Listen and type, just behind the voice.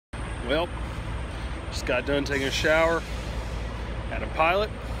Well, just got done taking a shower at a pilot.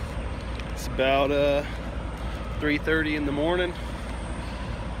 It's about 3:30 in the morning,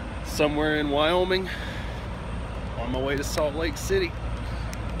 somewhere in Wyoming, on my way to Salt Lake City,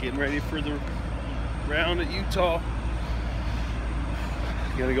 getting ready for the round at Utah.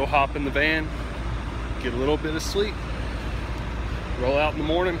 Gonna go hop in the van, get a little bit of sleep, roll out in the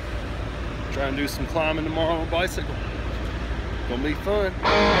morning, try and do some climbing tomorrow on a bicycle. Gonna be fun.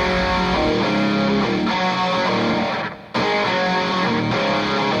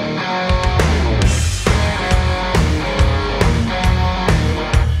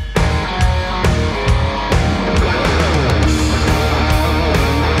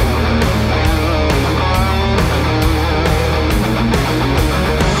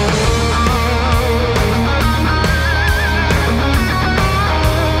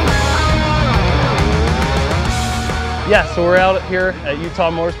 Yeah, so we're out here at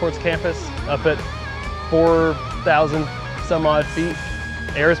Utah Motorsports campus, up at 4,000 some odd feet.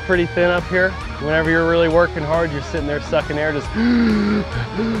 Air is pretty thin up here. Whenever you're really working hard, you're sitting there sucking air, just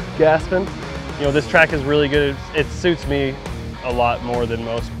gasping. You know, this track is really good. It suits me a lot more than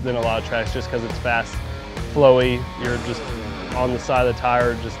a lot of tracks, just because it's fast, flowy. You're just on the side of the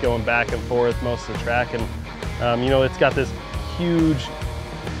tire, just going back and forth most of the track. And you know, it's got this huge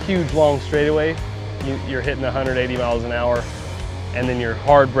long straightaway. You're hitting 180 miles an hour, and then you're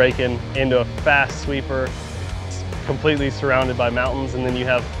hard braking into a fast sweeper. It's completely surrounded by mountains, and then you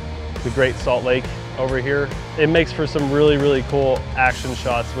have the Great Salt Lake over here. It makes for some really cool action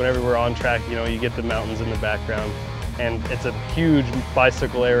shots whenever we're on track. You know, you get the mountains in the background, and it's a huge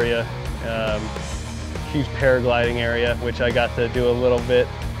bicycle area, huge paragliding area, which I got to do a little bit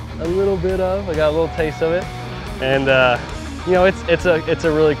of. I got a little taste of it, and you know, it's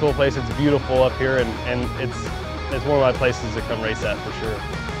a really cool place. It's beautiful up here, and it's one of my places to come race at for sure.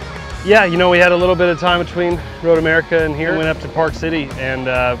 Yeah, you know, we had a little bit of time between Road America and here. We went up to Park City and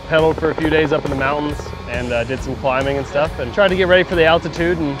pedaled for a few days up in the mountains, and did some climbing and stuff, and tried to get ready for the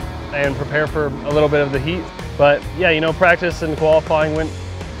altitude and prepare for a little bit of the heat. But yeah, you know, practice and qualifying went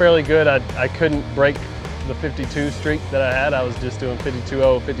fairly good. I couldn't break the 52 streak that I had. I was just doing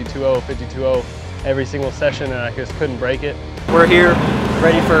 52.0, 52.0, 52.0 every single session, and I just couldn't break it. We're here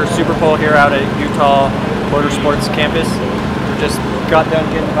ready for Super Pole here out at Utah Motorsports campus. We just got done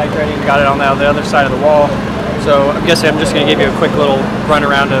getting the bike ready and got it on the other side of the wall. So I'm guessing I'm just going to give you a quick little run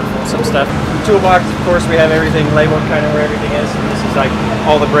around of some stuff. Toolbox, of course, we have everything labeled, kind of where everything is. And this is like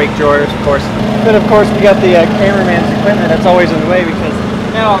all the brake drawers, of course. But of course, we got the cameraman's equipment that's always in the way, because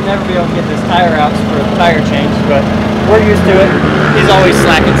now I'll never be able to get this tire out for the tire change, but we're used to it. He's always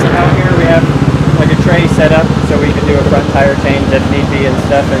slacking somehow. Here we have like a tray set up so we can do a front tire change if need be and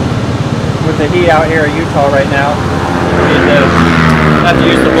stuff. And with the heat out here at Utah right now, we have to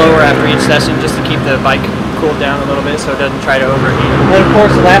use the blower after each session just to keep the bike cooled down a little bit so it doesn't try to overheat. And then of course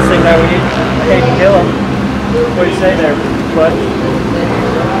the last thing that we need, Kate and Gillum. What do you say there, bud?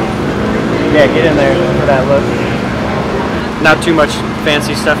 Yeah, get in there for that look. Not too much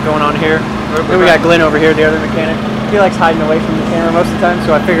fancy stuff going on here. Then we got Glenn over here, the other mechanic. He likes hiding away from the camera most of the time,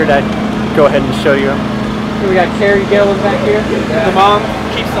 so I figured I'd go ahead and show you him. Here we got Carrie Gillum back here. Yeah. The mom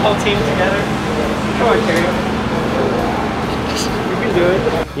keeps the whole team together. Come on, Carrie. You can do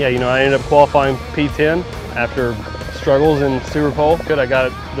it. Yeah, you know, I ended up qualifying P10 after struggles in Super Pole. Good, I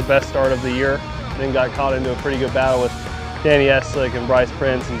got the best start of the year. Then got caught into a pretty good battle with Danny Eslick and Bryce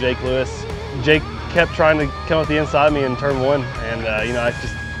Prince and Jake Lewis. Jake kept trying to come up the inside of me in turn one, and you know, I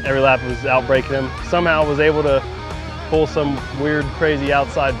just every lap was out braking him. Somehow was able to pull some weird, crazy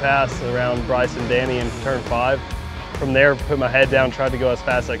outside pass around Bryce and Danny in turn 5. From there, put my head down, tried to go as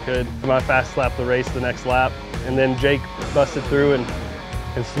fast as I could. My fast lap the race the next lap, and then Jake busted through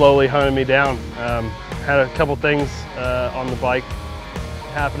and slowly hunted me down. Had a couple things on the bike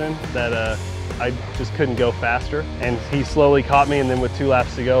happening that I just couldn't go faster, and he slowly caught me, and then with 2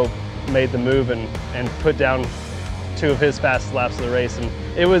 laps to go, made the move and put down 2 of his fastest laps of the race. And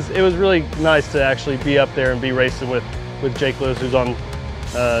it was really nice to actually be up there and be racing with Jake Lewis, who's on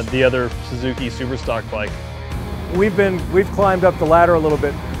the other Suzuki Superstock bike. We've climbed up the ladder a little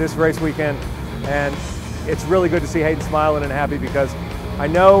bit this race weekend, and it's really good to see Hayden smiling and happy, because I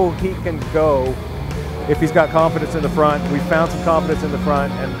know he can go if he's got confidence in the front. We found some confidence in the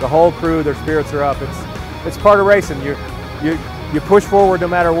front, and the whole crew, their spirits are up. It's part of racing. You push forward no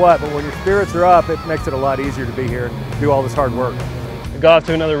matter what, but when your spirits are up, it makes it a lot easier to be here and do all this hard work. We got off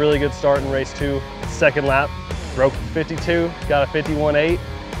to another really good start in race 2. Second lap, broke 52, got a 51.8.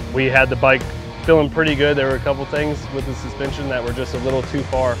 We had the bike feeling pretty good. There were a couple things with the suspension that were just a little too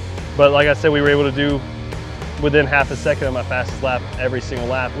far. But like I said, we were able to do within half a second of my fastest lap every single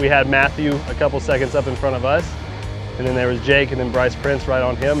lap. We had Matthew a couple seconds up in front of us, and then there was Jake and then Bryce Prince right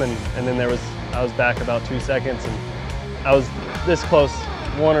on him, and then I was back about 2 seconds, and I was this close,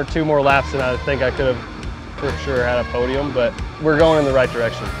 1 or 2 more laps, and I think I could have for sure had a podium, but we're going in the right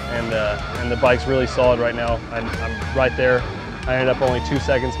direction, and the bike's really solid right now. I'm right there. I ended up only 2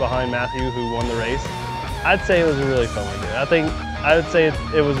 seconds behind Matthew, who won the race. I'd say it was a really fun weekend. I would say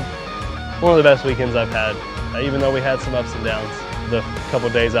it was one of the best weekends I've had, even though we had some ups and downs the couple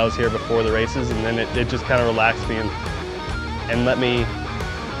of days I was here before the races, and then it just kind of relaxed me and let me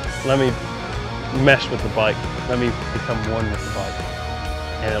mesh with the bike, let me become one with the bike,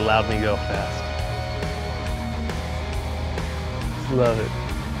 and it allowed me to go fast. Love it.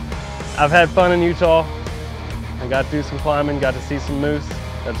 I've had fun in Utah. I got to do some climbing, got to see some moose,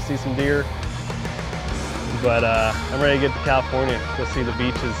 got to see some deer, but I'm ready to get to California, go see the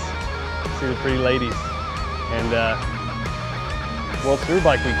beaches, see the pretty ladies, and World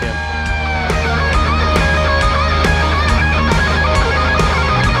Superbike weekend.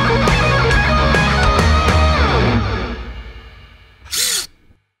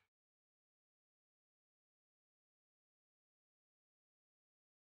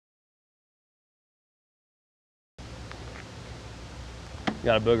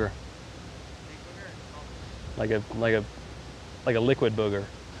 Got a booger. Like a liquid booger.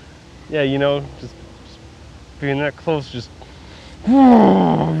 Yeah, you know, just being that close, just you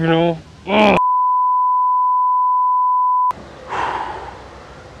know.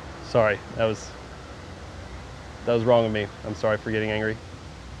 Sorry, that was wrong of me. I'm sorry for getting angry.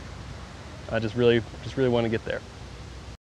 I just really want to get there.